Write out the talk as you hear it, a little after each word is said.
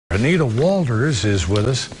Anita Walters is with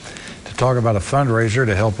us to talk about a fundraiser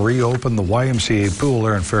to help reopen the YMCA pool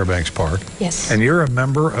there in Fairbanks Park. Yes. And you're a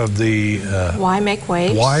member of the Why Make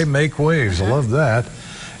Waves. Why Make Waves. I love that.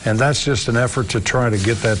 And that's just an effort to try to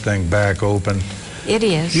get that thing back open. It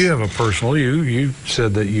is. You have a personal, you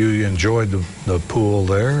said that you enjoyed the pool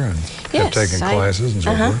there and have taken classes and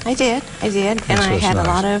so forth. I did. And I had a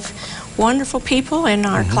lot of wonderful people in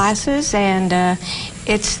our classes, and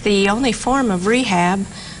it's the only form of rehab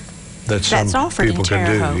that's offered in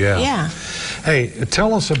Terre Haute. Yeah. Hey,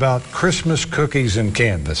 tell us about Christmas Cookies and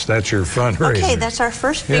Canvas. That's your fundraiser. Okay, that's our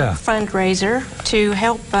first big fundraiser to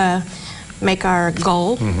help make our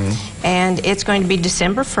goal, and it's going to be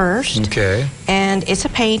December 1st. Okay. And it's a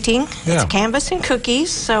painting. It's canvas and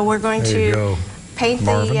cookies, so we're going to paint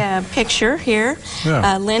the picture here.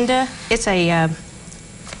 Linda, it's a,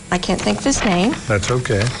 I can't think of his name. That's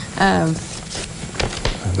okay.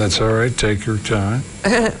 That's all right. Take your time.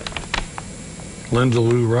 Linda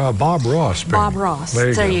Lou Bob Ross painting. Bob Ross.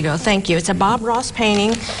 There you go. Thank you. It's a Bob Ross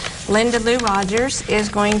painting. Linda Lou Rogers is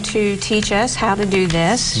going to teach us how to do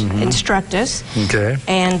this, instruct us. Okay.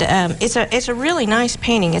 And it's a really nice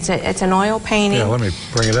painting. It's an oil painting. Yeah, let me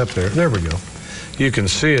bring it up there. There we go. You can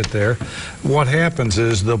see it there. What happens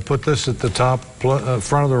is they'll put this at the top front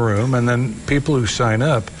of the room, and then people who sign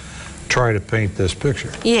up try to paint this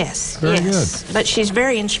picture. Yes. Very good. But she's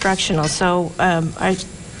very instructional, so it's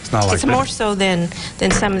more so than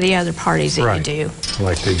some of the other parties that you do.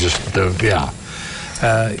 Like they just do,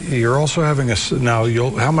 you're also having now,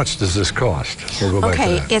 how much does this cost? We'll go back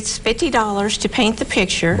to that. It's $50 to paint the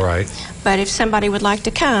picture. Right. But if somebody would like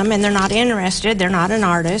to come and they're not interested, they're not an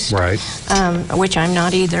artist. Right. Which I'm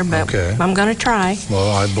not either, but I'm going to try. Well,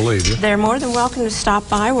 I believe you. They're more than welcome to stop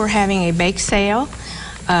by. We're having a bake sale,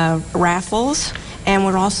 raffles, and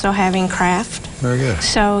we're also having craft. Very good.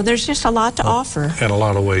 So there's just a lot to offer. And a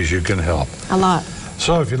lot of ways you can help. A lot.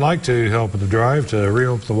 So if you'd like to help with the drive to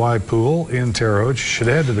reopen the Y Pool in Terre Haute, you should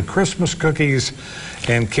head to the Christmas Cookies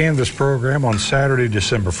and Canvas program on Saturday,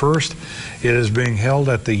 December 1st. It is being held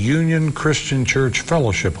at the Union Christian Church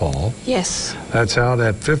Fellowship Hall. Yes. That's out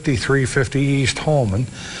at 5350 East Holman.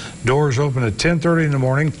 Doors open at 10:30 in the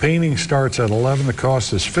morning. Painting starts at 11. The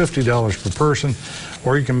cost is $50 per person.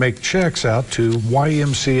 Or you can make checks out to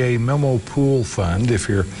YMCA Memo Pool Fund if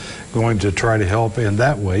you're going to try to help in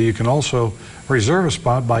that way. You can also reserve a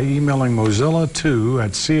spot by emailing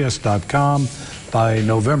mozilla2@cs.com by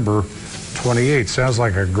November 28th. Sounds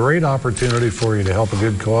like a great opportunity for you to help a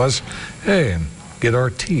good cause. Hey, and get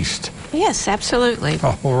artiste. Yes, absolutely.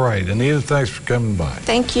 All right. Anita, thanks for coming by.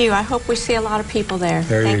 Thank you. I hope we see a lot of people there.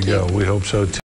 There you go. We hope so, too.